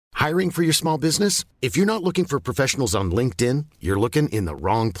Hiring for your small business? If you're not looking for professionals on LinkedIn, you're looking in the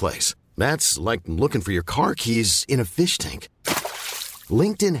wrong place. That's like looking for your car keys in a fish tank.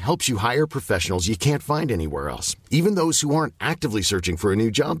 LinkedIn helps you hire professionals you can't find anywhere else, even those who aren't actively searching for a new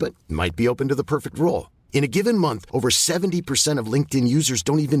job but might be open to the perfect role. In a given month, over 70% of LinkedIn users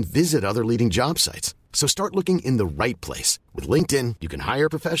don't even visit other leading job sites. So start looking in the right place. With LinkedIn, you can hire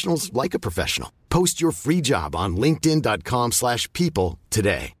professionals like a professional. Post your free job on linkedin.com/people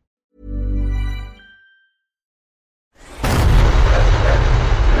today.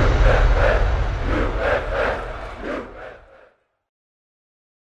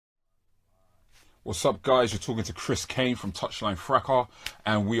 What's up, guys? You're talking to Chris Kane from Touchline Fracas,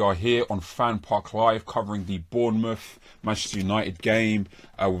 and we are here on Fan Park Live covering the Bournemouth Manchester United game.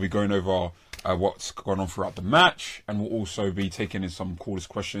 We'll be going over what's gone on throughout the match, and we'll also be taking in some callers'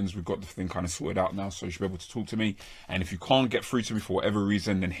 questions. We've got the thing kind of sorted out now, so you should be able to talk to me. And if you can't get through to me for whatever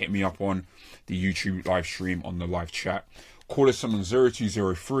reason, then hit me up on the YouTube live stream on the live chat. Call us on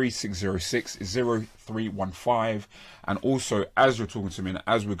 0203 606 0315. And also, as you're talking to me and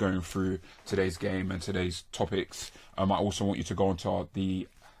as we're going through today's game and today's topics, I also want you to go onto the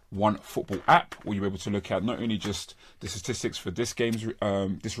One Football app, where you'll be able to look at not only just the statistics for this game's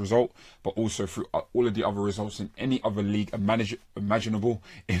this result, but also through all of the other results in any other league imaginable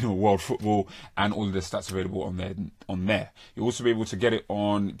in world football, and all of the stats available on there. You'll also be able to get it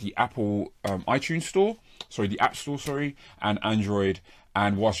on the Apple iTunes store, the App Store, and Android.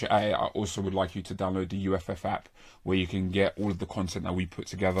 And whilst you're at it, I also would like you to download the UFF app, where you can get all of the content that we put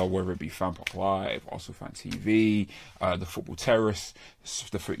together, whether it be Fan Park Live, Arsenal Fan TV, the Football Terrace,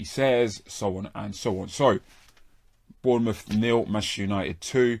 the Footy Says, so on and so on. So, Bournemouth 0, Manchester United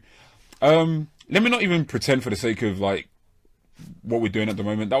 2. Let me not even pretend for the sake of what we're doing at the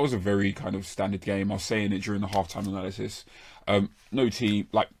moment. That was a very kind of standard game. I was saying it during the halftime analysis. Neither team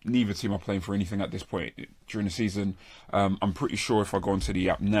are playing for anything at this point during the season. I'm pretty sure if I go onto the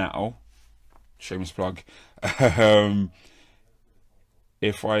app now, shameless plug,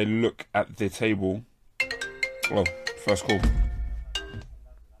 if I look at the table, first call.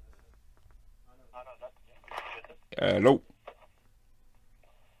 Hello,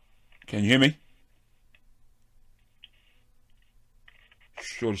 can you hear me?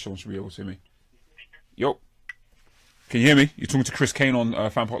 Surely someone should be able to hear me. Yo. Can you hear me? You're talking to Chris Kane on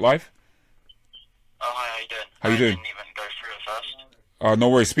Fan Park Live. Oh, hi, how you doing? How you doing? I didn't even go through it first. No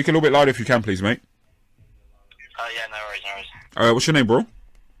worries. Speak a little bit louder if you can, please, mate. Yeah, no worries. What's your name, bro? My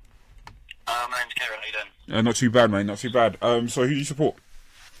name's Kieran, how you doing? Not too bad, mate. Not too bad. So who do you support?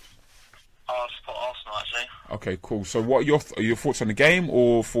 I support Arsenal, actually. Okay, cool. So what are your thoughts on the game,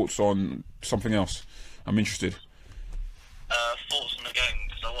 or thoughts on something else? I'm interested. Thoughts on the game,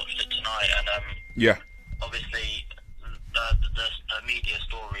 because I watched it tonight, and yeah. Obviously, the media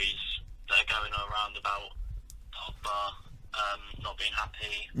stories that are going around about Pogba not being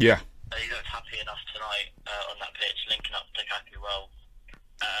happy. Yeah. He looked happy enough tonight on that pitch, linking up to Lukaku well.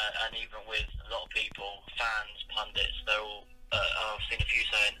 And even with a lot of people, fans, pundits, they're all, I've seen a few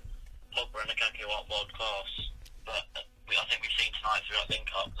saying Pogba and Lukaku aren't world class, but I think we've seen tonight through that link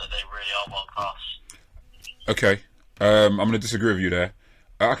up that they really are world class. Okay. I'm going to disagree with you there.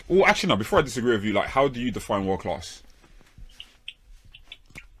 Actually, no. Before I disagree with you, how do you define world class?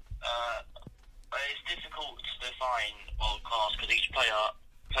 It's difficult to define world class because each player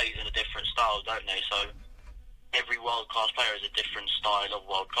plays in a different style, don't they? So every world class player is a different style of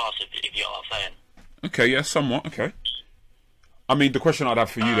world class. If you know what I'm saying. Okay. Yeah. Somewhat. Okay. I mean, the question I'd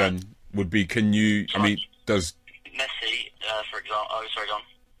have for you then would be: can you? I mean, does Messi, for example? Oh, sorry, John.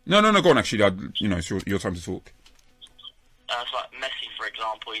 No. Go on. Actually, it's your time to talk. So like Messi, for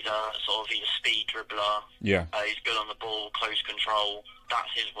example, he's a speed dribbler. Yeah. He's good on the ball, close control. That's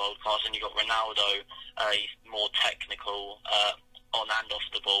his world class. And you've got Ronaldo. He's more technical on and off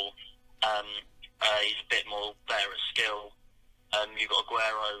the ball. He's a bit more better at skill. You've got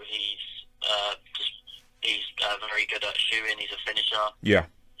Aguero. He's very good at shooting. He's a finisher. Yeah.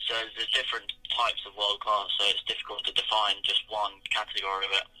 So there's different types of world class. So it's difficult to define just one category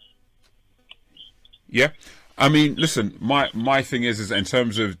of it. Yeah. I mean, listen, my thing is in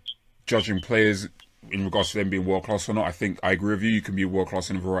terms of judging players in regards to them being world class or not, I think I agree with you. You can be world class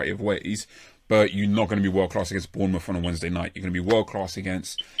in a variety of ways, but you're not going to be world class against Bournemouth on a Wednesday night. You're going to be world class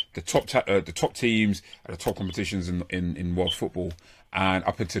against the top teams at the top competitions in world football. And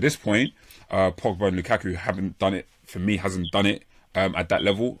up until this point, Pogba and Lukaku hasn't done it at that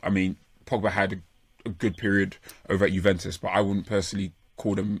level. I mean, Pogba had a good period over at Juventus, but I wouldn't personally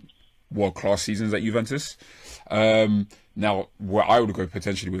call them world-class seasons at Juventus. Now, where I would go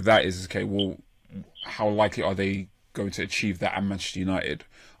potentially with that is, okay, well, how likely are they going to achieve that at Manchester United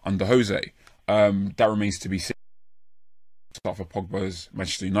under Jose. That remains to be seen. Start for Pogba's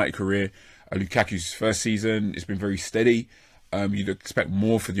Manchester United career. Lukaku's first season, it's been very steady. You'd expect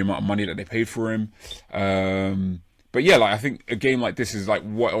more for the amount of money that they paid for him. But yeah, like I think a game like this is like,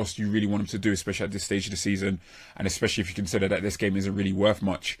 what else do you really want him to do, especially at this stage of the season, and especially if you consider that this game isn't really worth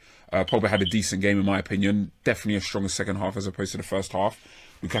much. Pogba had a decent game in my opinion, definitely a stronger second half as opposed to the first half.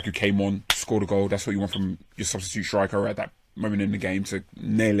 Lukaku came on, scored a goal. That's what you want from your substitute striker at that moment in the game, to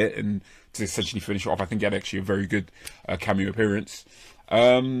nail it and to essentially finish it off. I think he had actually a very good cameo appearance.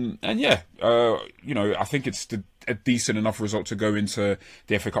 And yeah, I think it's a decent enough result to go into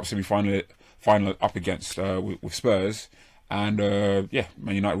the FA Cup semi-final up against with Spurs. And yeah,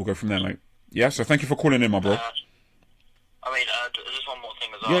 Man United will go from there, mate. Yeah, so thank you for calling in, my bro. Just one more thing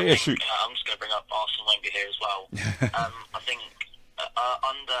as well. Yeah, shoot. I'm just going to bring up Arsene Wenger here as well. I think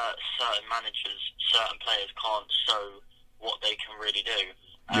under certain managers, certain players can't show what they can really do.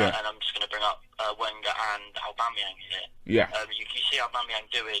 And I'm just going to bring up Wenger and Aubameyang here. Yeah. You see Aubameyang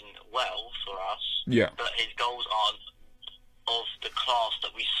doing well for us, but his goals aren't of the class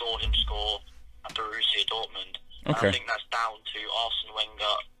that we saw him score at Borussia Dortmund. Okay. I think that's down to Arsene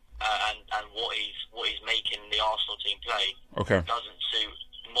Wenger and what he's making the Arsenal team play. Okay. Doesn't suit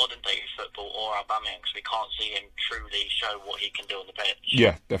modern day football or Aubameyang, because we can't see him truly show what he can do on the pitch.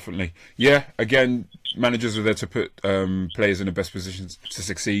 Yeah, definitely. Yeah, again, managers are there to put players in the best positions to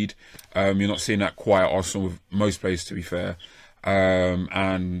succeed. You're not seeing that quite at Arsenal with most players, to be fair.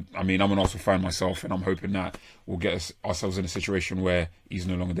 And I mean, I'm an Arsenal fan myself, and I'm hoping that we'll get ourselves in a situation where he's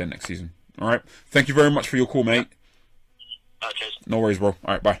no longer there next season. All right. Thank you very much for your call, mate. Cheers. No worries, bro.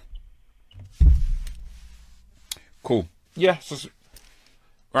 All right, bye. Cool. Yeah.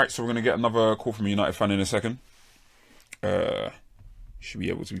 Right, so we're going to get another call from a United fan in a second. Should be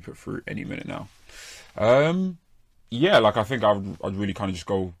able to be put through any minute now. Yeah, like I think I'd really kind of just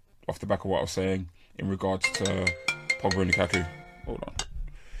go off the back of what I was saying in regards to Pogba and Lukaku. Hold on.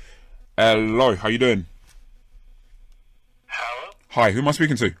 Hello, how you doing? Hello? Hi, who am I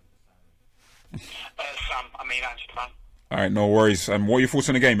speaking to? Sam, I'm a United fan. Alright, no worries. What are your thoughts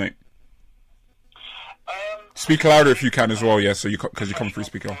on the game, mate? Speak louder if you can as well, yeah, so because you come through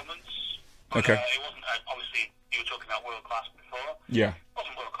speaker. Okay. It wasn't, obviously, you were talking about world class before. Yeah. It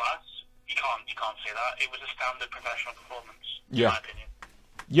wasn't world class. You can't say that. It was a standard professional performance, in my opinion.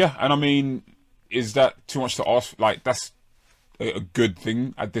 Yeah, and I mean, is that too much to ask? Like, that's a good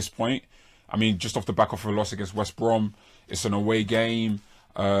thing at this point. I mean, just off the back of a loss against West Brom, it's an away game.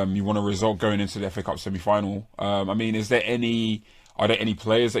 You want a result going into the FA Cup semi-final. I mean, are there any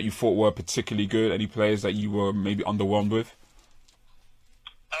players that you thought were particularly good? Any players that you were maybe underwhelmed with?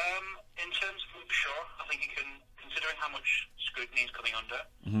 In terms of Luke Shaw, I think he can, considering how much scrutiny he's coming under,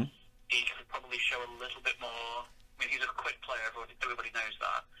 he could probably show a little bit more. I mean, he's a quick player, everybody knows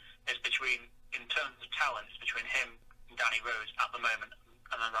that. In terms of talent, it's between him and Danny Rose at the moment,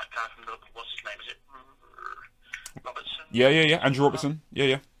 and then that guy from Liverpool, what's his name? Is it Robertson? Yeah. Andrew Robertson.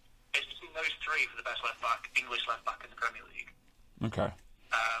 Yeah. It's between those three for the best English left back in the Premier League. Okay.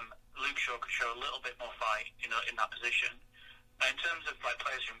 Luke Shaw could show a little bit more fight in that position. In terms of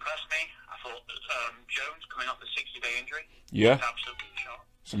players who impressed me, I thought Jones coming off a 60-day injury. Yeah. Absolutely shot.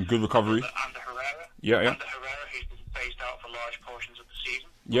 Some good recovery. And Herrera. Yeah. And Herrera, who's been phased out for large portions of the season.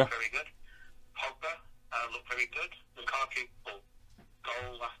 Yeah. Very good. Pogba looked very good. Lukaku, goal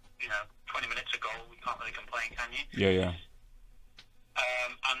after 20 minutes of goal. We can't really complain, can you? Yeah.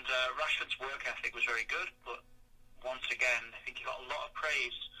 And Rashford's work ethic was very good, but once again, I think he got a lot of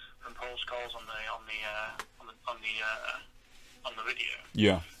praise from Paul Scholes on the video.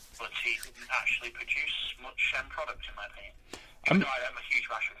 Yeah. But he didn't actually produce much end product, in my opinion. Even though I'm a huge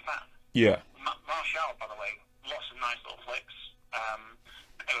Rashford fan. Yeah. Martial, by the way, lots of nice little flicks.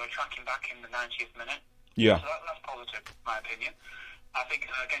 They were tracking back in the 90th minute. Yeah. So that's positive, in my opinion. I think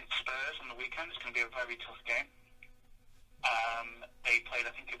against Spurs on the weekend, it's going to be a very tough game. They played,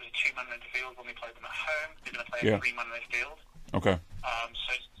 I think it was a 2-man midfield when we played them at home. They're going to play a 3-man midfield. Okay.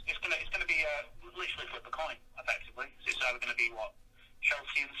 So it's going to be literally flip a coin, effectively. So it's either going to be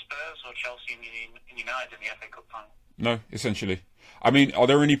Chelsea and Spurs or Chelsea and United in the FA Cup final. No, essentially. I mean, are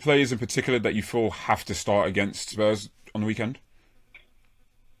there any players in particular that you feel have to start against Spurs on the weekend?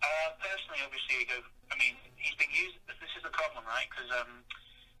 Personally, obviously, he's been used. This is the problem, right? Because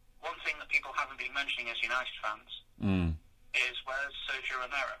one thing that people haven't been mentioning as United fans is where's Sergio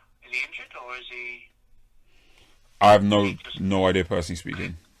Romero? Is he injured or is he? I have no idea, personally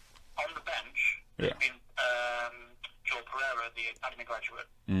speaking. On the bench, there's been Joel Pereira, the academy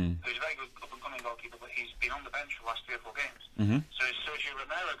graduate, who's a very good up-and-coming goalkeeper, but he's been on the bench for the last 3 or 4 games. So is Sergio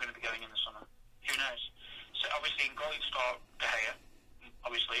Romero going to be going in the summer? Who knows? So obviously in goal you start De Gea,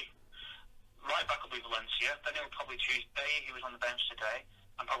 obviously. Right back will be Valencia. Then he'll probably choose Baye, who was on the bench today,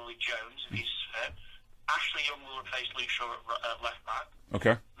 and probably Jones if he's fit. Ashley Young will replace Luke Shaw at left back.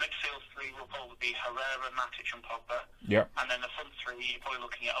 Okay. Midfield three will probably be Herrera, Matic, and Pogba. Yeah. And then the front three, you're probably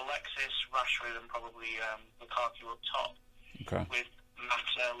looking at Alexis, Rashford, and probably Lukaku up top. Okay. With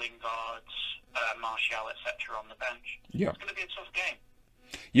Mata, Lingard, Martial, etc. on the bench. Yeah. It's going to be a tough game.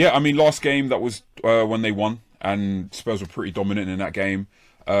 Yeah, I mean, last game, that was when they won, and Spurs were pretty dominant in that game.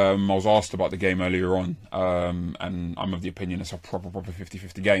 I was asked about the game earlier on, and I'm of the opinion it's a proper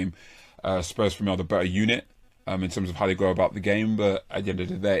 50-50 game. Spurs, for me, are the better unit in terms of how they go about the game, but at the end of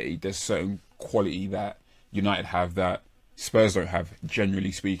the day, there's certain quality that United have that Spurs don't have,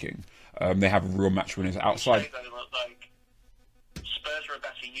 generally speaking. They have real match winners outside. Spurs are a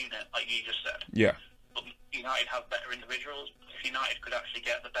better unit, like you just said. Yeah. But United have better individuals. If United could actually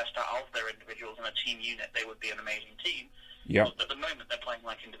get the best out of their individuals in a team unit, they would be an amazing team. Yeah. But at the moment, they're playing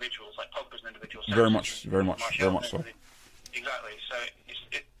like individuals, like Pogba's an individual. Very much so. Exactly. So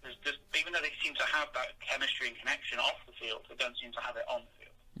there's, even though they seem to have that chemistry and connection off the field, they don't seem to have it on the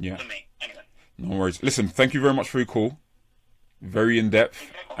field. Yeah. For me, anyway. No worries. Listen, thank you very much for your call. Very in depth,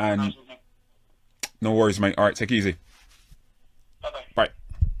 and no worries, mate. All right, take it easy. Bye-bye. Bye.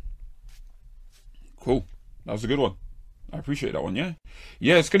 Cool. That was a good one. I appreciate that one. Yeah.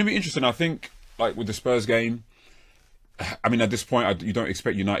 Yeah, it's going to be interesting. I think, like with the Spurs game, I mean, at this point, you don't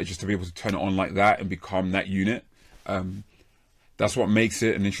expect United just to be able to turn it on like that and become that unit. That's what makes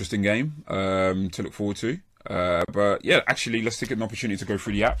it an interesting game to look forward to. But yeah, actually, let's take an opportunity to go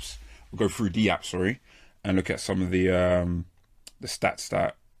through the apps. We'll go through the app, and look at some of the stats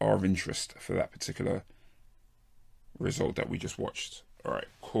that are of interest for that particular result that we just watched. All right,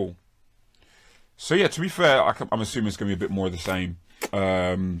 cool. So yeah, to be fair, I'm assuming it's going to be a bit more of the same.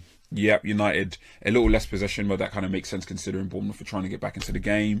 Yep, United a little less possession, but that kind of makes sense considering Bournemouth are trying to get back into the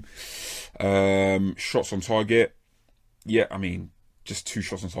game. Shots on target, yeah, I mean, just 2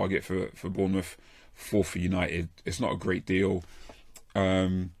 shots on target for Bournemouth, 4 for United. It's not a great deal.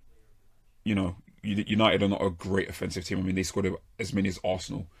 You know, United are not a great offensive team. I mean, they scored as many as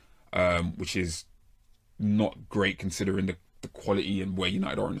Arsenal, which is not great considering the quality and where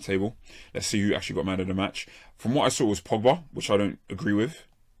United are on the table. Let's see who actually got man of the match. From what I saw, it was Pogba, which I don't agree with.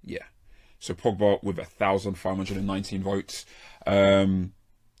 Yeah. So Pogba with 1,519 votes.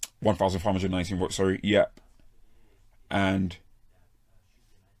 1,519 votes, sorry. Yep. And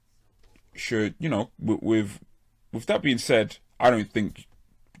should, you know, with that being said, I don't think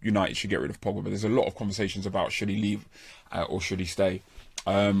United should get rid of Pogba, but there's a lot of conversations about should he leave or should he stay.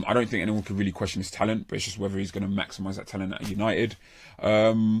 I don't think anyone could really question his talent, but it's just whether he's going to maximise that talent at United,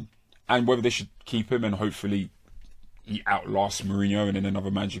 and whether they should keep him and hopefully he outlasts Mourinho and then another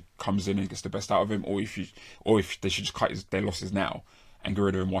manager comes in and gets the best out of him, or if they should just cut their losses now and get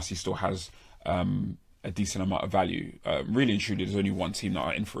rid of him whilst he still has a decent amount of value. Really and truly, there's only one team that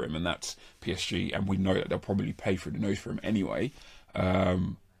are in for him, and that's PSG, and we know that they'll probably pay through the nose for him anyway.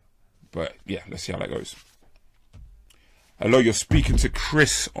 But yeah, let's see how that goes. Hello, you're speaking to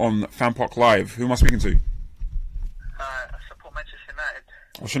Chris on Fan Park Live. Who am I speaking to? I support Manchester United.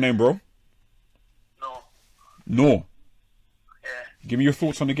 What's your name, bro? No. Yeah. Give me your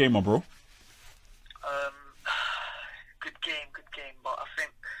thoughts on the game, my bro. Good game, but I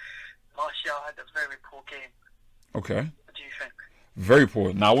think Martial had a very poor game. Okay. What do you think? Very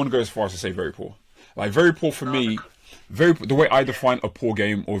poor. Now, I wouldn't go as far as to say very poor. Like, very poor for me... The way I define a poor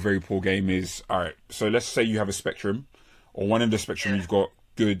game or very poor game is, alright, so let's say you have a spectrum, or one end of the spectrum you've got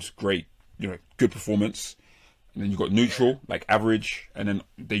good, great, you know, good performance, and then you've got neutral, like average, and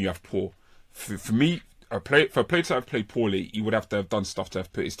then you have poor. For me, for a player to have played poorly, he would have to have done stuff to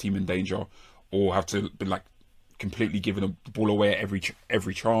have put his team in danger, or have to be like completely giving the ball away at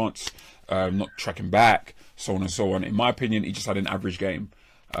every chance, not tracking back, so on and so on. In my opinion, he just had an average game.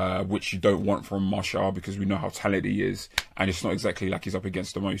 Which you don't want from Martial because we know how talented he is, and it's not exactly like he's up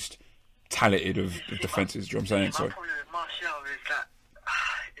against the most talented of defences. Do you know what I'm saying? My problem with Martial is that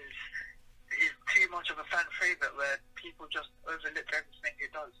he's too much of a fan favourite where people just overlook everything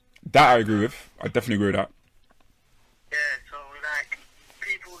he does. That I agree with. I definitely agree with that. Yeah, so like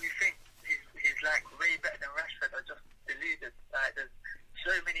people who think he's like way better than Rashford are just deluded. Like there's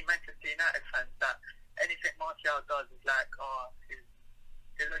so many Manchester United fans that anything Martial does is like,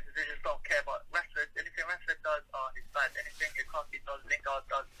 they just don't care about Rashford. Anything Rashford does, he's bad. Anything Lukaku does, Lingard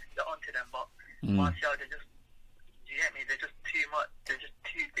does, they're onto them. But Martial, do you get me? They're just too much. They're just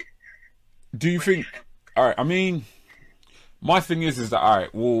too big. Do you think? All right. I mean, my thing is that all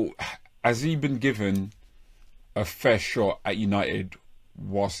right. Well, has he been given a fair shot at United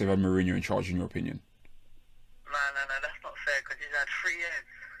whilst they've had Mourinho in charge? In your opinion? No, that's not fair because he's had 3 years.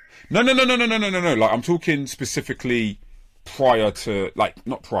 No. Like, I'm talking specifically prior to, like,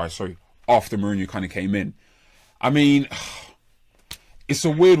 not prior, sorry, after Mourinho kind of came in. I mean, it's a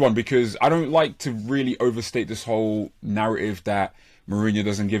weird one because I don't like to really overstate this whole narrative that Mourinho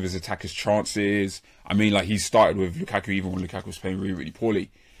doesn't give his attackers chances. I mean, like, he started with Lukaku even when Lukaku was playing really, really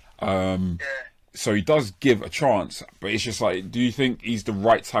poorly. So he does give a chance, but it's just like, do you think he's the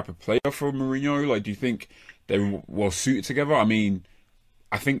right type of player for Mourinho? Like, do you think they're well suited together? I mean,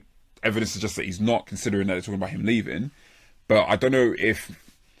 I think evidence suggests that he's not, considering that they're talking about him leaving. But I don't know if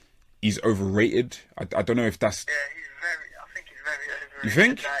he's overrated. I don't know if that's... Yeah, I think he's very overrated. You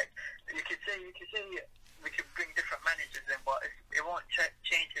think? Like, you could say we could bring different managers in, but it won't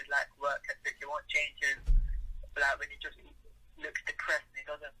change his, like, work ethic. It won't change his, like, when he just looks depressed and he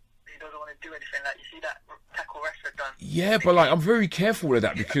doesn't want to do anything. Like, you see that tackle Rashford done. Yeah, but like, I'm very careful with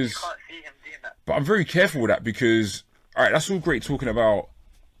that because... You can't see him doing that. But I'm very careful with that because, all right, that's all great talking about,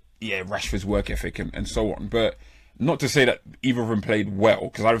 yeah, Rashford's work ethic and so on. But not to say that either of them played well,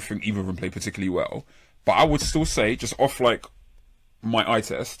 because I don't think either of them played particularly well. But I would still say, just off like my eye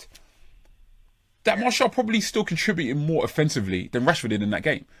test, that Martial probably still contributed more offensively than Rashford did in that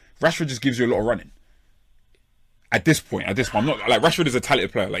game. Rashford just gives you a lot of running. At this point, I'm not like, Rashford is a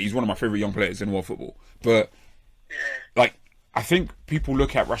talented player. Like, he's one of my favourite young players in world football. But like, I think people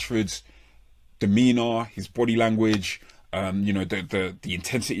look at Rashford's demeanour, his body language, you know, the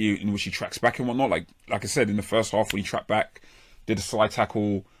intensity in which he tracks back and whatnot. Like I said, in the first half when he tracked back, did a slide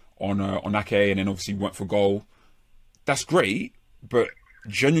tackle on Ake, and then obviously went for goal. That's great, but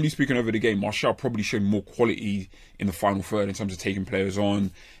generally speaking over the game, Martial probably showed more quality in the final third in terms of taking players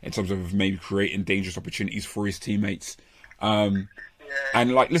on, in terms of maybe creating dangerous opportunities for his teammates. And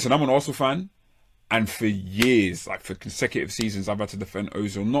like, listen, I'm an Arsenal fan, and for years, like for consecutive seasons, I've had to defend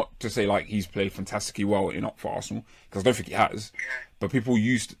Ozil. Not to say like he's played fantastically well for Arsenal, because I don't think he has. But people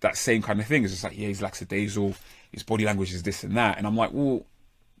used that same kind of thing. It's just like, yeah, he's lackadaisical, his body language is this and that. And I'm like, well,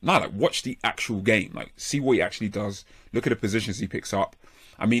 no, like, watch the actual game. Like, see what he actually does. Look at the positions he picks up.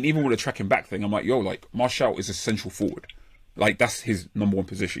 I mean, even with the tracking back thing, I'm like, yo, like, Martial is a central forward. Like, that's his number one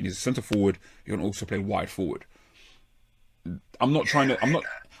position. He's a centre forward. He can also play wide forward. I'm not trying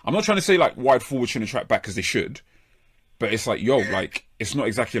to say like wide forward shouldn't track back, because they should. But it's like, yo, like, it's not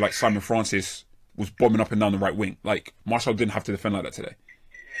exactly like Simon Francis was bombing up and down the right wing. Like, Martial didn't have to defend like that today.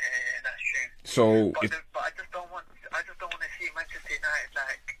 Yeah, that's true. So but I just don't want to see Manchester United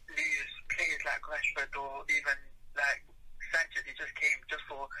like lose players like Rashford or even like Sanchez. He just came just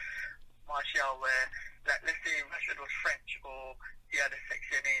for Martial, where, like, let's say Rashford was French or he had a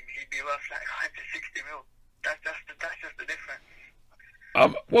sexier name, he'd be worth like 160 mil. That's just the difference.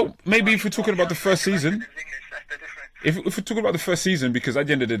 Well, maybe if we're talking about the first season, if we're talking about the first season, because at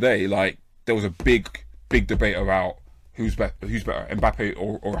the end of the day, like, there was a big debate about who's better, Mbappe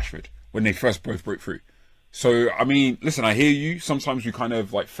or Rashford, when they first both broke through. So, I mean, listen, I hear you. Sometimes we kind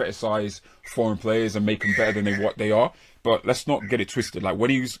of like fetishize foreign players and make them better than what they are. But let's not get it twisted. Like, when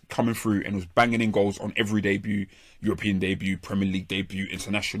he was coming through and was banging in goals on every debut, European debut, Premier League debut,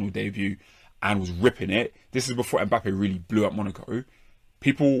 international debut, and was ripping it. This is before Mbappe really blew up Monaco.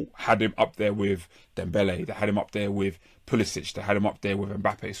 People had him up there with Dembele. They had him up there with Pulisic. They had him up there with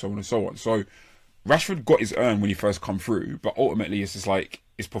Mbappe, so on and so on. So Rashford got his earn when he first come through, but ultimately it's just like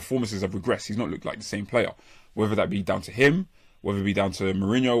his performances have regressed. He's not looked like the same player. Whether that be down to him, whether it be down to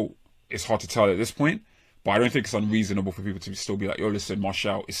Mourinho, it's hard to tell at this point. But I don't think it's unreasonable for people to still be like, yo, listen,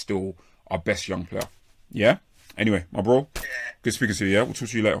 Martial is still our best young player. Yeah? Anyway, my bro, good speaking to you, yeah? We'll talk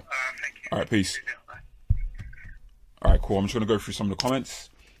to you later. Thank you. All right, peace. All right, cool. I'm just going to go through some of the comments,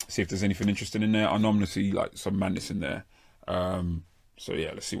 see if there's anything interesting in there. I know I'm going to see like some madness in there. So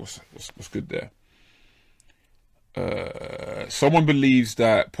yeah, let's see what's good there. Someone believes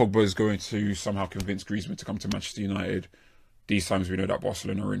that Pogba is going to somehow convince Griezmann to come to Manchester United. These times we know that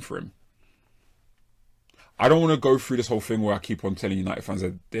Barcelona are in for him. I don't want to go through this whole thing where I keep on telling United fans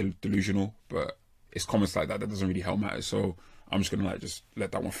that they're delusional, but it's comments like that doesn't really help matters. So I'm just going to like just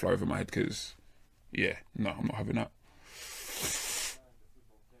let that one fly over my head, because yeah, no, I'm not having that.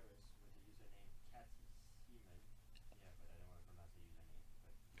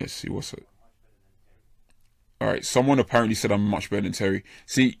 Let's see what's it. All right, someone apparently said I'm much better than Terry.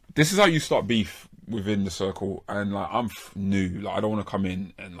 See, this is how you start beef within the circle, and like, I'm new. Like, I don't want to come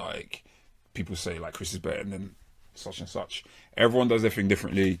in and like people say like Chris is better than such and such. Everyone does their thing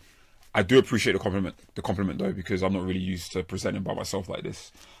differently. I do appreciate the compliment though, because I'm not really used to presenting by myself like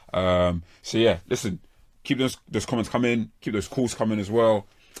this. So yeah, listen, keep those comments coming, keep those calls coming as well,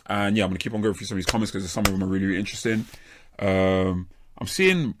 and yeah, I'm gonna keep on going through some of these comments because some of them are really, really interesting. I'm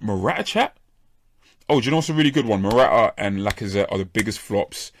seeing Morata chat. Oh, do you know what's a really good one? Morata and Lacazette are the biggest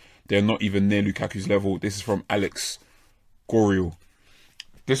flops. They're not even near Lukaku's level. This is from Alex Goriel.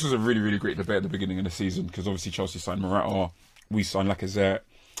 This was a really, really great debate at the beginning of the season because obviously Chelsea signed Morata, we signed Lacazette.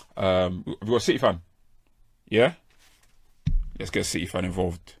 Have we got a City fan? Yeah? Let's get a City fan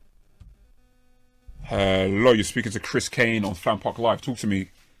involved. Hello, you're speaking to Chris Kane on Fan Park Live. Talk to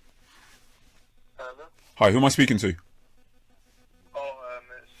me. Hello? Hi, who am I speaking to? It's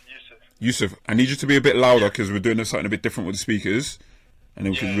Yusuf. Yusuf, I need you to be a bit louder because we're doing something a bit different with the speakers. And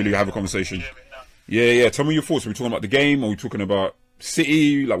then we can really have a conversation. Can you hear me now? Yeah. Tell me your thoughts. Are we talking about the game? Or are we talking about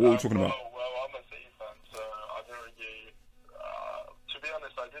City? Like, what are we talking about? Well, I'm a City fan, so I don't really... to be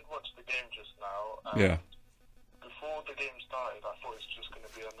honest, I did watch the game just now. And Yeah. before the game started, I thought it's just going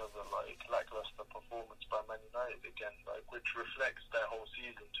to be another, lackluster performance by Man United again, which reflects their whole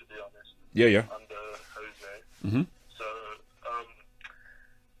season, to be honest, Yeah. under Jose. Mm-hmm. So,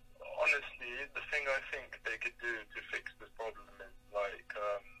 honestly, the thing I think they could do to fix this problem is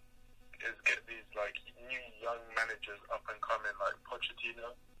get these new young managers up and coming, like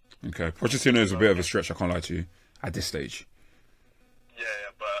Pochettino. Okay. Pochettino is a bit of a stretch, I can't lie to you, at this stage.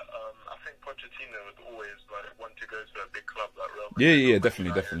 Yeah, but I think Pochettino would always want to go to a big club like Real Madrid. Yeah,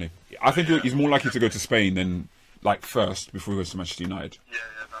 definitely. I think he's more likely to go to Spain than first before he goes to Manchester United. Yeah,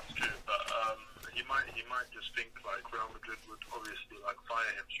 that's true. But he might just think Real Madrid would obviously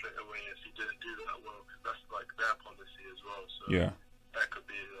fire him straight away if he didn't do that well. 'Cause that's their policy as well. So Yeah. that could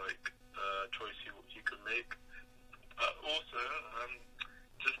be the choice he could make. But also,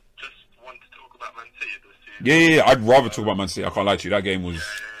 just want to talk about Man City this season. Yeah. I'd rather talk about Man City. I can't lie to you. That game was,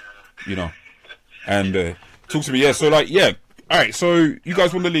 and talk to me. Yeah. So All right. So you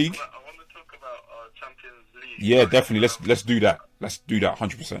guys won the league. I want to talk about Champions League. Yeah, definitely. Let's do that. Let's do that.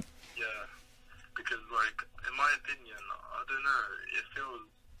 100%. Yeah, because in my opinion, I don't know. It feels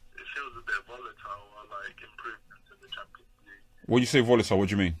a bit volatile or improvements in the Champions League. When you say volatile, what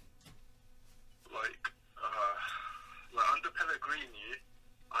do you mean? Under Pellegrini,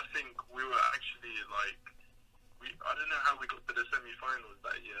 I think we were actually I don't know how we got to the semi-finals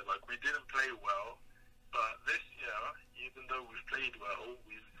that year. We didn't play well, but this year, even though we've played well,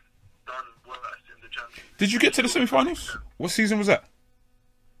 we've done worse in the Champions League. Did you get to the semi-finals? What season was that?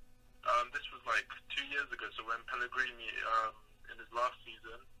 This was 2 years ago. So when Pellegrini, in his last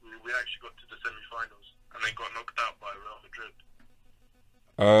season, we actually got to the semi-finals and then got knocked out by Real Madrid.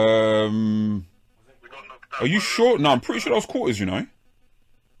 We got knocked out. Are you sure? No, I'm pretty sure that was quarters. Let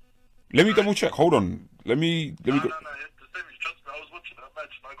me double check. Hold on. Let me go. No, it's the same. Trust me, I was watching that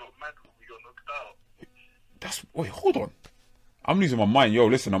match and I got mad when we got knocked out. Wait, hold on. I'm losing my mind. Yo,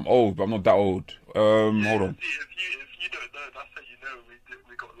 listen, I'm old, but I'm not that old. Hold on. If you don't know, that's how you know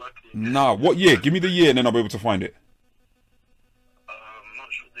we got lucky. Nah, what year? Give me the year and then I'll be able to find it. I'm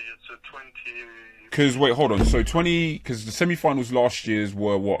not sure the year. So 20... Because, wait, hold on. So 20... Because the semi-finals last year's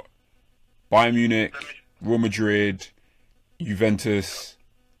were what? Bayern Munich, Real Madrid, Juventus,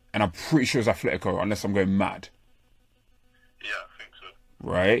 and I'm pretty sure it's Atletico, unless I'm going mad. Yeah, I think so.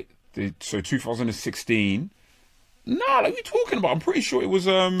 Right? So 2016... Nah, what are you talking about? I'm pretty sure it was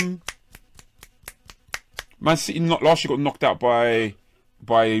Man City last year got knocked out by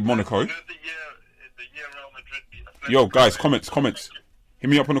Monaco. You know the year Real Madrid beat Atletico. Yo, guys, comments. Hit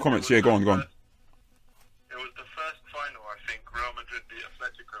me up in the comments. Yeah, go on. It was the first final, I think. Real Madrid beat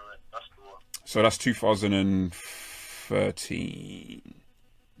Atletico, and that's the one. So that's 2013.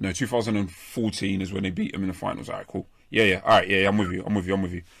 No, 2014 is when they beat them in the finals. All right, cool. Yeah. All right, yeah, I'm with you. All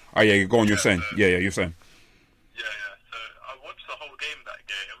right, yeah, go on. You're saying. Yeah, you're saying. Yeah. So I watched the whole game that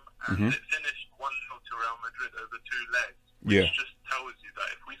game, and it finished 1-0 to Real Madrid over 2 legs. Which just tells you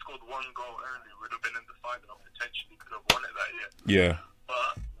that if we scored 1 goal only, we'd have been in the final and potentially could have won it that year. Yeah.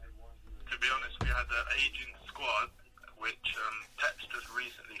 But to be honest, we had an aging squad, which Pep's just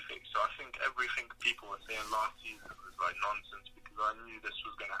recently fixed. So I think everything people were saying last season was nonsense because I knew this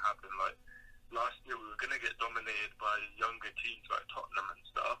was going to happen. Last year we were going to get dominated by younger teams like Tottenham and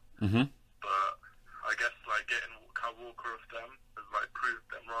stuff. Mm-hmm. But I guess getting Kyle Walker off them has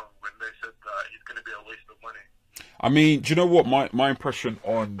proved them wrong when they said that he's going to be a waste of money. I mean, do you know what my impression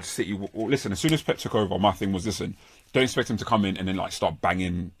on City? Well, listen, as soon as Pep took over, my thing was listen. Don't expect him to come in and then start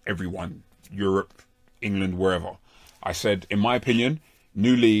banging everyone, Europe, England, wherever. I said, in my opinion,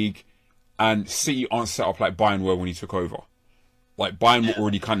 new league and City aren't set up like Bayern were when he took over. Bayern were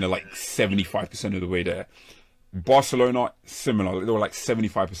already kind of 75% of the way there. Barcelona, similar. They were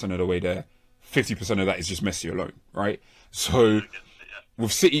 75% of the way there. 50% of that is just Messi alone, right? So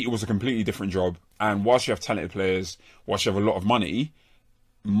with City, it was a completely different job. And whilst you have talented players, whilst you have a lot of money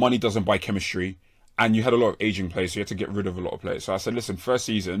doesn't buy chemistry. And you had a lot of aging players, so you had to get rid of a lot of players. So I said, listen, first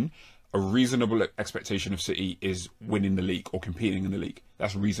season, a reasonable expectation of City is winning the league or competing in the league.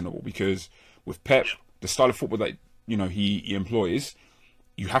 That's reasonable because with Pep, the style of football that he employs,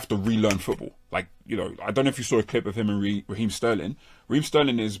 you have to relearn football. Like, I don't know if you saw a clip of him and Raheem Sterling. Raheem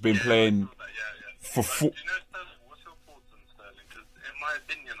Sterling has been playing for four. Do you know Sterling? What's your thoughts on Sterling? Because in my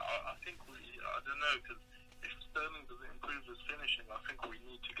opinion, I think I don't know, because if Sterling doesn't improve his finishing, I think we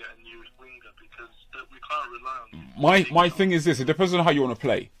need to get a new winger because we can't rely on. My thing is this: it depends on how you want to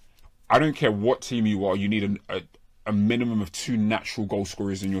play. I don't care what team you are. You need a minimum of 2 natural goal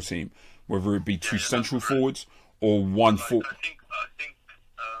scorers in your team, whether it be 2 central forwards or 1 forward. I think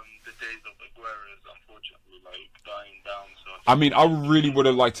the days of Aguero is unfortunately dying down. So I mean, I really would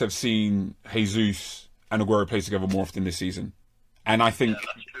have liked to have seen Jesus and Aguero play together more often this season, and I think.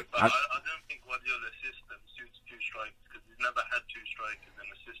 That's true, but I don't think Guardiola's system suits 2 strikers because he's never had 2 strikers in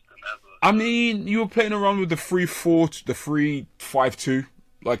the system ever. I mean, you were playing around with the 3-4, the 3-5-2.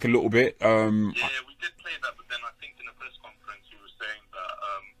 Like a little bit. Yeah, we did play that, but then I think in the press conference he was saying that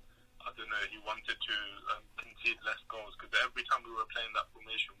I don't know, he wanted to concede less goals because every time we were playing that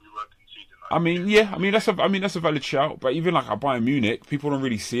formation, we were conceding. That's a valid shout. But even like at Bayern Munich, people don't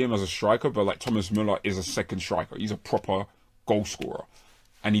really see him as a striker. But like Thomas Müller is a second striker. He's a proper goal scorer,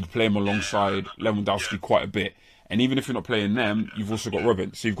 and he'd play him alongside Lewandowski quite a bit. And even if you're not playing them, you've also got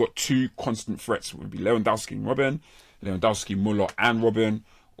Robin. So you've got 2 constant threats. It would be Lewandowski and Robin. Lewandowski, Muller and Robin,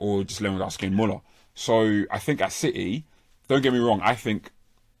 or just Lewandowski and Muller. So I think at City, don't get me wrong, I think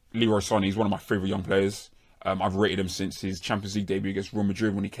Leroy Sané is one of my favourite young players. I've rated him since his Champions League debut against Real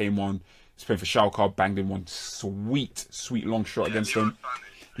Madrid when he came on. He's playing for Schalke, banged in one sweet long shot against them.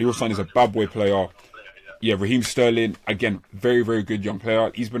 Leroy Sané is a bad boy player. Yeah, Raheem Sterling, again, very, very good young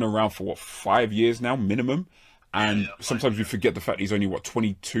player. He's been around for, 5 years now, minimum. And sometimes we forget the fact he's only,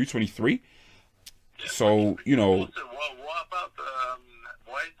 22, 23? So, Also, what about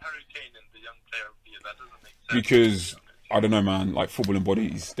why is Harry Kane in the young player of the year? That doesn't make sense. Because I don't know, man. Like footballing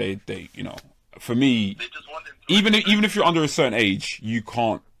bodies, they for me, they just want him to even if you're under a certain age, you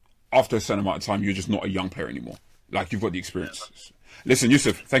can't. After a certain amount of time, you're just not a young player anymore. Like you've got the experience. Listen,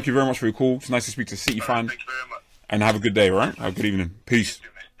 Yusuf, thank you very much for your call. It's nice to speak to a City fan. Thank you very much. And have a good day, all right? Have a good evening. Peace. You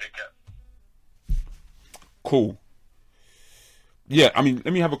too, mate. Take care. Cool. Yeah, I mean,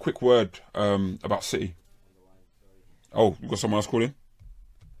 let me have a quick word about City. Oh, you got someone else calling?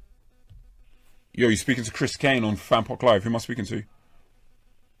 Yo, you're speaking to Chris Kane on FanPark Live. Who am I speaking to?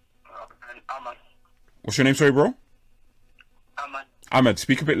 Ahmad. What's your name, sorry, bro? Ahmad. Ahmed,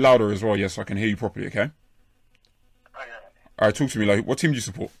 speak a bit louder as well, yes, so I can hear you properly, okay? Alright, talk to me. Like, what team do you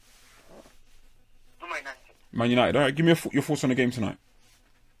support? Man United. Alright, give me your thoughts on the game tonight.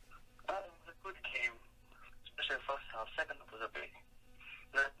 It was a good game, especially first half. Second half was a bit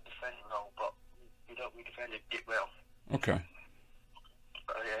not defending well, but we defended it well. Okay.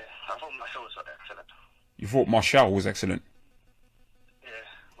 I thought Martial was excellent. You thought Martial was excellent? Yeah,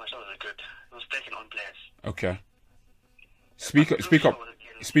 Martial was good. He was taking on players. Okay. Speak up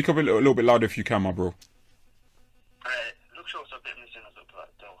a little bit louder if you can, my bro. Luke Shaw was a bit missing as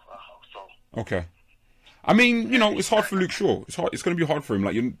well, so. Okay. I mean, it's hard for Luke Shaw. It's hard. It's going to be hard for him.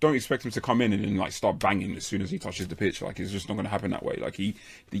 Like, you don't expect him to come in and then like start banging as soon as he touches the pitch. Like, it's just not going to happen that way. Like, he's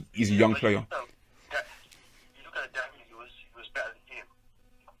a young player. You look at Damian, he was better than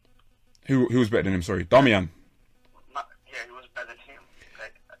him. Who was better than him? Sorry, Damian. Yeah, he was better than him.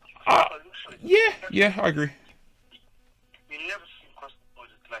 Yeah, I agree. You never see him cross the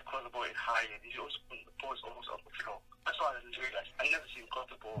ball high, and he always put the ball almost off the floor. That's why I realized I never see him cross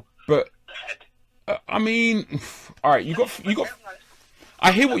the ball. But the head. I mean, all right, you got.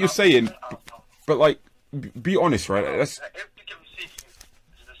 I hear what you're saying, but like, be honest, right? That's. Every game we see him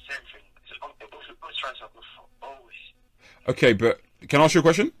is the same thing. It's always trying to always. Okay, but can I ask you a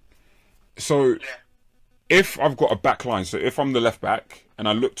question? So, if I've got a back line, so if I'm the left back and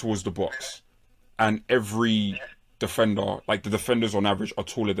I look towards the box, and every defender, like the defenders on average, are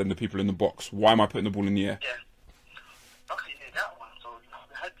taller than the people in the box, why am I putting the ball in the air? Yeah. Okay, that one. So we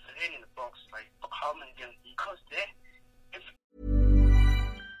had Varane in the box. Like, how many games? Because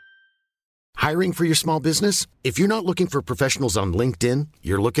Hiring for your small business? If you're not looking for professionals on LinkedIn,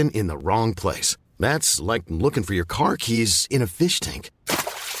 you're looking in the wrong place. That's like looking for your car keys in a fish tank.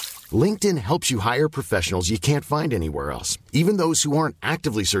 LinkedIn helps you hire professionals you can't find anywhere else, even those who aren't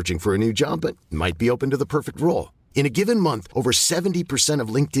actively searching for a new job but might be open to the perfect role. In a given month, over 70% of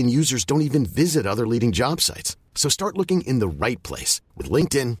LinkedIn users don't even visit other leading job sites. So start looking in the right place. With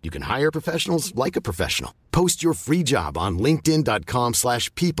LinkedIn, you can hire professionals like a professional. Post your free job on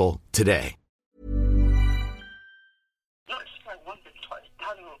linkedin.com/people today. No, it's just like one bit twice.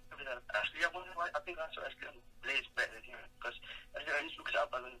 I don't know. Actually, I think that's what Ashley plays better than him because I just looked it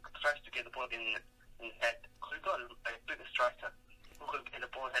up and then tries to get the ball in head. Because we've got a bigger striker who could get the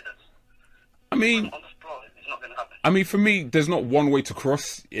ball headers. I mean, on the floor, it's not going to happen. I mean, for me, there's not one way to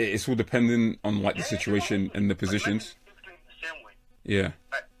cross. It's all dependent on like the situation and the positions. It's doing the same way. Yeah.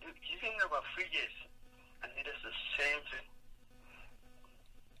 Like, you think about 3 years and it is the same thing.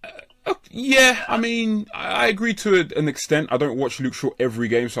 Yeah, I mean, I agree to an extent. I don't watch Luke Shaw every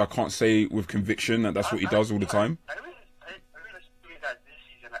game, so I can't say with conviction that that's what he does all the time. I realized doing that this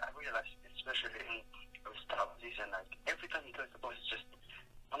season. I realized, especially in the start of the season, like every time he goes the ball, it's just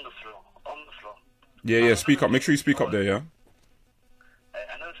on the floor. Yeah. Speak up. Make sure you speak up there. Yeah.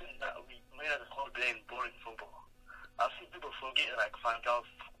 Another thing that we made the whole blame boring football. I think people forget like Van Gaal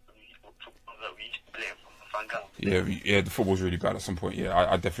football that we used to blame from Van Gaal. Yeah. The football's really bad at some point. Yeah,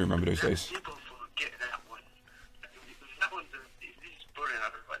 I definitely remember those days. People forget that one. That one, this is boring. I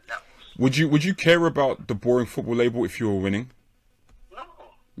don't know what that was. Would you care about the boring football label if you were winning? No.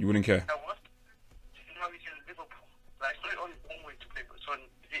 You wouldn't care. That was. You know, it's in Liverpool. Like, it's only one way to play. But so if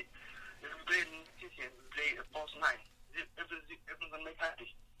we play in City and we play a false nine, everyone's gonna make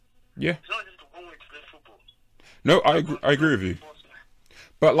happy. Yeah. It's not just one way to play football. No, I agree with you.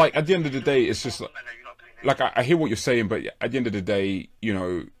 But like at the end of the day, it's just like I hear what you're saying, but at the end of the day, you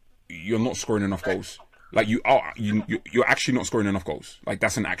know, you're not scoring enough goals. Like you're actually not scoring enough goals. Like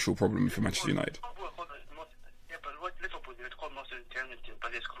that's an actual problem for Manchester United. Yeah, but what Liverpool did call most intensity,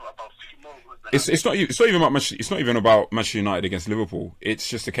 but they score about 3 more goals. It's not even about Manchester. It's not even about Manchester United against Liverpool. It's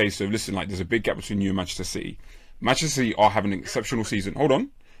just a case of listen, like there's a big gap between you and Manchester City. Manchester City are having an exceptional season. Hold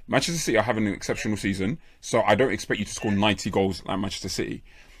on. Manchester City are having an exceptional season, so I don't expect you to score 90 goals like Manchester City.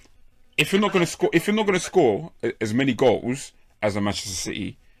 If you're not going to score as many goals as a Manchester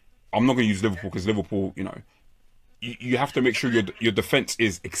City, I'm not going to use Liverpool because Liverpool, you know, you have to make sure your defense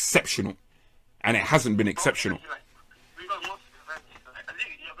is exceptional, and it hasn't been exceptional. We got most defense. I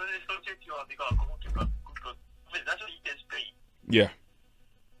think you're going to associate they got a good. That's what you get paid. Yeah.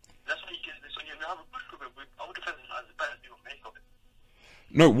 That's what you get. So you have a good group with our defense is as bad as you make of it.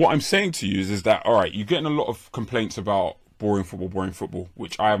 No, what I'm saying to you is that, all right, you're getting a lot of complaints about boring football,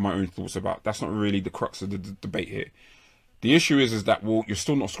 which I have my own thoughts about. That's not really the crux of the debate here. The issue is that, well, you're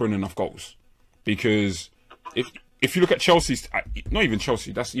still not scoring enough goals. Because if you look at Chelsea's, not even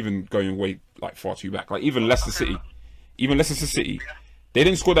Chelsea, that's even going way like far too back. Like even Leicester City, they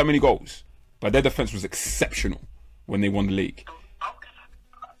didn't score that many goals, but their defense was exceptional when they won the league. I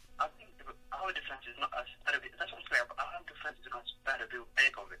think our defense is not as bad of it. That's what I'm saying. Our defense is not as bad of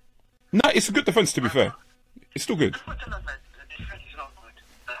it. No, it's a good defense, to be fair. It's still good. The defense is not good.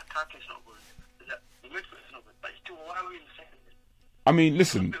 The attack is not good. The midfield is not good. But still, why are we in the second? I mean,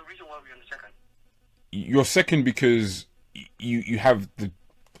 listen. The reason why we're in the second. You're second because you have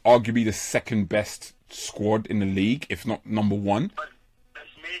arguably the second best squad in the league, if not number one. But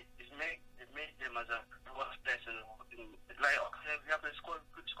it's made them as a worst place in like we have a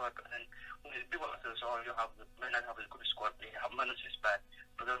good squad, and then when the people say, "Oh, you have the men that have a good squad, they have managers bad,"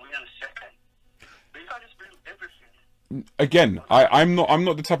 but then we're in the second. But you can't just blame everything. Again, I'm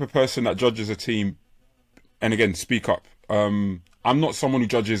not the type of person that judges a team. And again, speak up. I'm not someone who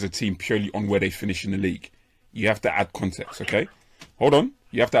judges a team purely on where they finish in the league. You have to add context, okay? Hold on.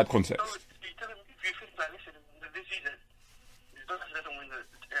 You have to add context. So you tell them if you think like, listen, this season,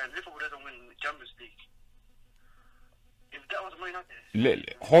 Liverpool doesn't win the Champions League. If that was Man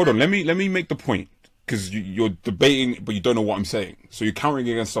United, Hold on. Let me make the point because you're debating, but you don't know what I'm saying. So you're countering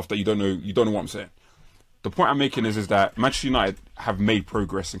against stuff that you don't know. You don't know what I'm saying. The point I'm making is that Manchester United have made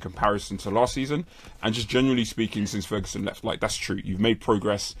progress in comparison to last season, and just generally speaking, since Ferguson left, like that's true. You've made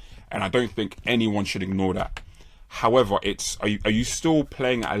progress, and I don't think anyone should ignore that. However, are you still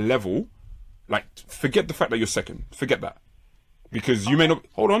playing at a level? Like, forget the fact that you're second. Forget that, because you may not.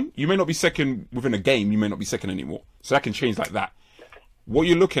 Hold on, you may not be second within a game. You may not be second anymore. So that can change like that. What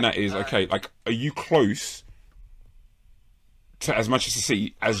you're looking at is okay. Like, are you close to as Manchester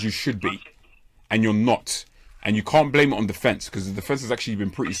City as you should be? And you're not, and you can't blame it on defense because the defense has actually been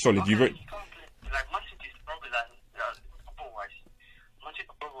pretty solid. like Man City is probably football-wise. Man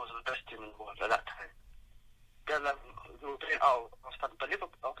City probably was the best team in the world at that time. They're like they were playing out of stand, but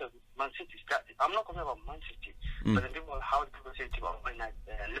Liverpool, okay, Man City. I'm not talking about Man City, but then people, how do people say about Man United?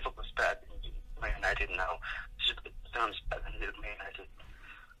 Liverpool's better than Man United now. Sounds better than Man United.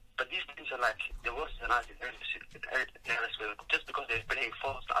 But these teams are like the worst United just because they're playing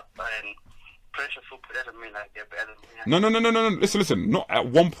false and pressure football doesn't mean like they're better than No. Listen. Not at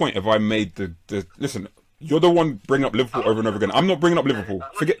one point have I made the listen. You're the one bringing up Liverpool over and over again. I'm not bringing up Liverpool.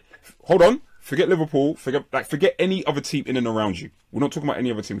 Hold on. Forget Liverpool. Forget any other team in and around you. We're not talking about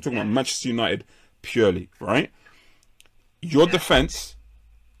any other team. We're talking about Manchester United purely, right? your defense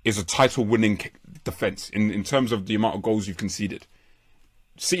is a title-winning defense in terms of the amount of goals you've conceded.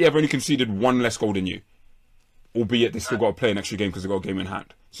 City have only conceded one less goal than you, albeit they still got to play an extra game because they got a game in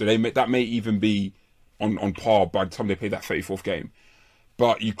hand. So that may even be on par by the time they play that 34th game.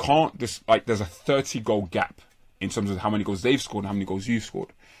 But you can't there's a 30-goal gap in terms of how many goals they've scored and how many goals you've scored.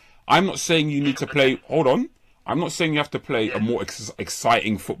 I'm not saying you need to play. Hold on. I'm not saying you have to play a more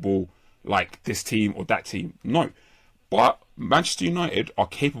exciting football like this team or that team. No. But Manchester United are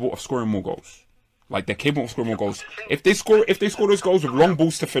capable of scoring more goals. Like, they're capable of scoring more goals. If they score those goals with long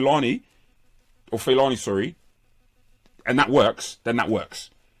balls to Fellaini, and that works, then that works.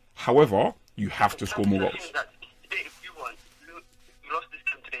 However, you have to score more goals. If you lost this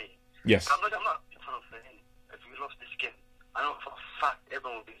game today. Yes. I'm not in front of Fellaini. If we lost this game, I know for a fact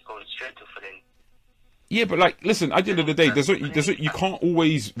everyone will be going straight to Fellaini. Yeah, but like, listen. At the end of the day, you can't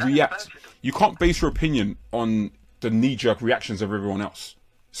always react. You can't base your opinion on the knee-jerk reactions of everyone else.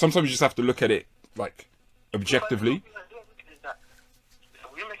 Sometimes you just have to look at it like objectively.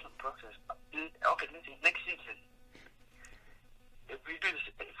 We're making progress. Okay, next season, if we do the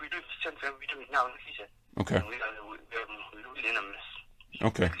same thing we do it now next season, okay, we're really in a mess.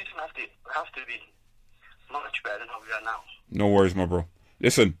 Okay. Next season have to be much better than how we are now. No worries, my bro.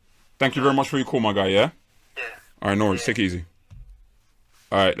 Listen, thank you very much for your call, my guy. Yeah. Yeah. All right, no worries. Take it easy.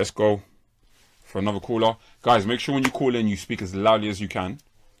 All right, let's go for another caller. Guys, make sure when you call in, you speak as loudly as you can.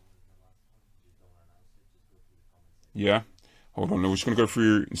 Yeah. Hold on. We're just going to go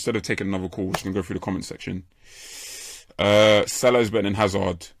through, instead of taking another call, we're just going to go through the comment section. Salah is better than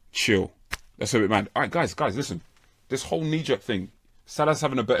Hazard. Chill. That's a bit mad. All right, guys, listen. This whole knee-jerk thing. Salah's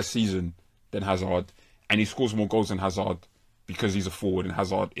having a better season than Hazard, and he scores more goals than Hazard because he's a forward, and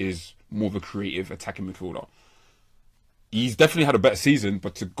Hazard is more of a creative attacking midfielder. He's definitely had a better season,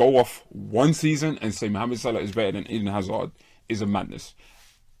 but to go off one season and say Mohamed Salah is better than Eden Hazard is a madness.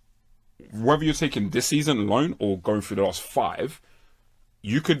 Whether you're taking this season alone or going through the last 5,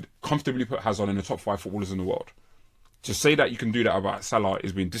 you could comfortably put Hazard in the top 5 footballers in the world. To say that you can do that about Salah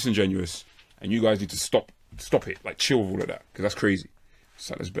is being disingenuous, and you guys need to stop it. Like, chill with all of that, because that's crazy.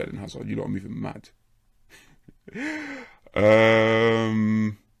 Salah's better than Hazard. You lot are moving mad.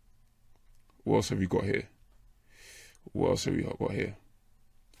 What else have we got here?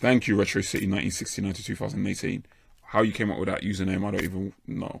 Thank you, Retro City 1969 to 2018. How you came up with that username, I don't even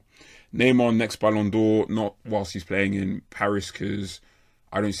know. Neymar next Ballon d'Or, not whilst he's playing in Paris, because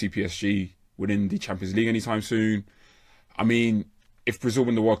I don't see PSG winning the Champions League anytime soon. I mean, if Brazil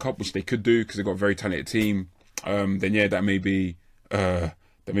win the World Cup, which they could do because they've got a very talented team, then yeah, that may be a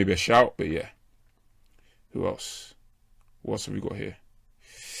shout. But yeah, who else? What else have we got here?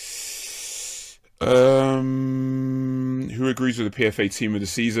 Who agrees with the PFA team of the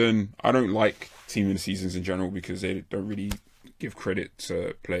season? I don't like team of the seasons in general because they don't really give credit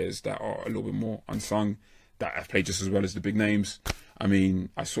to players that are a little bit more unsung, that have played just as well as the big names. I mean,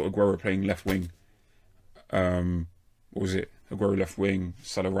 I saw Aguero playing left wing. What was it? Aguero left wing,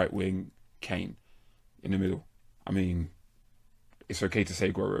 Salah right wing, Kane in the middle. I mean, it's okay to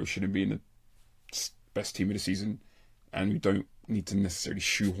say Aguero shouldn't be in the best team of the season, and we don't need to necessarily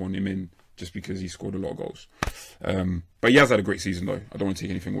shoehorn him in just because he scored a lot of goals. But he has had a great season, though. I don't want to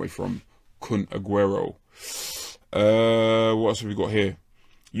take anything away from Kun Aguero. What else have we got here?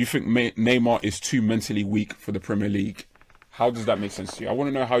 You think Neymar is too mentally weak for the Premier League? How does that make sense to you? I want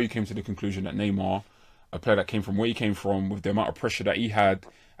to know how you came to the conclusion that Neymar, a player that came from where he came from, with the amount of pressure that he had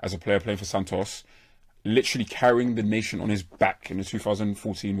as a player playing for Santos, literally carrying the nation on his back in the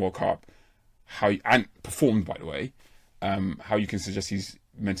 2014 World Cup, and performed, by the way, how you can suggest he's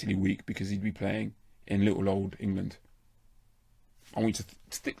mentally weak because he'd be playing in little old England. I want you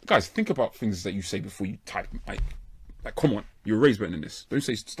to guys, think about things that you say before you type. Like, come on, you're raised better than this. Don't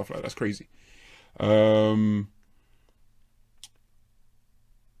say stuff like that. That's crazy. Hold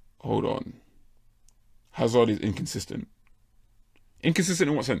on. Hazard is inconsistent. Inconsistent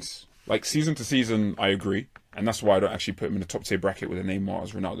in what sense? Like, season to season, I agree. And that's why I don't actually put him in the top tier bracket with the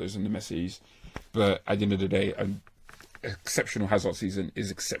Neymars, Ronaldos and the Messis. But at the end of the day, an exceptional Hazard season is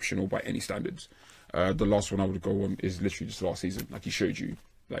exceptional by any standards. The last one I would go on is literally just last season. Like, he showed you,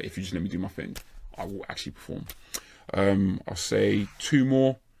 like, if you just let me do my thing, I will actually perform. I'll say 2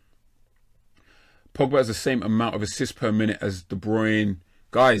 more. Pogba has the same amount of assists per minute as De Bruyne.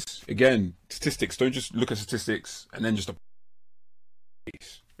 Guys, again, statistics. Don't just look at statistics and then just...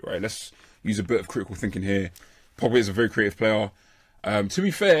 Right, let's use a bit of critical thinking here. Pogba is a very creative player. To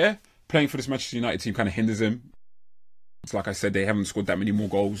be fair, playing for this Manchester United team kind of hinders him. It's like I said, they haven't scored that many more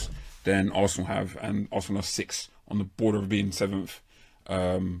goals than Arsenal have, and Arsenal are 6 on the border of being 7th.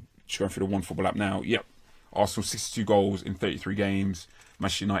 Just going through the One Football app now. Yep, Arsenal 62 goals in 33 games.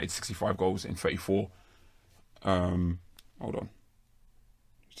 Manchester United 65 goals in 34. Hold on.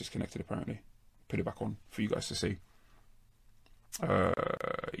 It's disconnected apparently. Put it back on for you guys to see.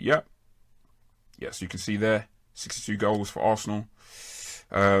 Yeah, so you can see there 62 goals for Arsenal,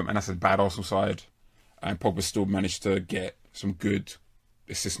 and that's a bad Arsenal side, and Pogba still managed to get some good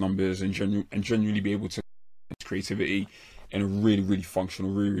assist numbers and genuinely be able to creativity in a really, really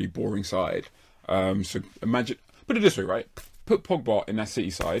functional, really, really boring side. So imagine, put it this way, right? Put Pogba in that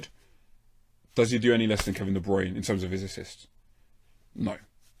City side. Does he do any less than Kevin De Bruyne in terms of his assists? No.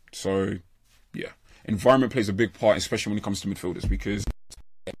 So yeah, environment plays a big part, especially when it comes to midfielders, because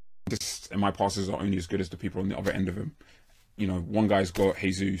and my passes are only as good as the people on the other end of him. You know, one guy's got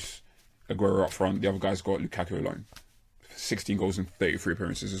Jesus, Aguero up front. The other guy's got Lukaku alone. 16 goals and 33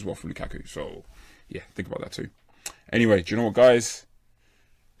 appearances as well from Lukaku. So, yeah, think about that too. Anyway, do you know what, guys?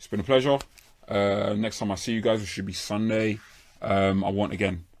 It's been a pleasure. Next time I see you guys, which should be Sunday, I want,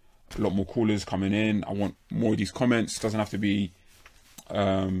 again, a lot more callers coming in. I want more of these comments. It doesn't have to be,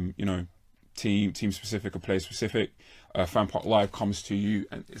 team specific or player specific. Fan Park Live comes to you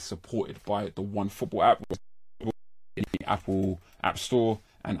and is supported by the One Football app, in the Apple App Store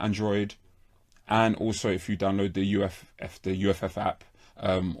and Android, and also if you download the UFF app,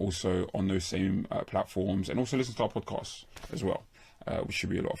 also on those same platforms, and also listen to our podcasts as well, which should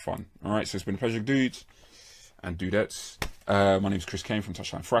be a lot of fun. All right, so it's been a pleasure, dudes and dudettes. My name is Chris Kane from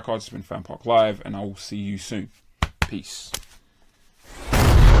Touchline Fracas. It's been Fan Park Live, and I will see you soon. Peace.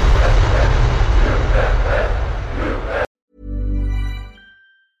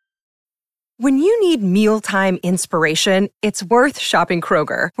 When you need mealtime inspiration, it's worth shopping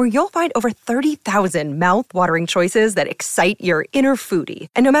Kroger, where you'll find over 30,000 mouth-watering choices that excite your inner foodie.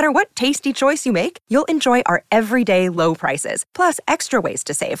 And no matter what tasty choice you make, you'll enjoy our everyday low prices, plus extra ways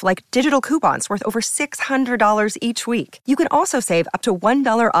to save, like digital coupons worth over $600 each week. You can also save up to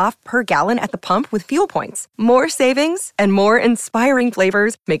 $1 off per gallon at the pump with fuel points. More savings and more inspiring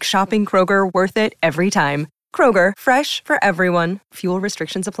flavors make shopping Kroger worth it every time. Kroger, fresh for everyone. Fuel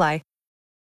restrictions apply.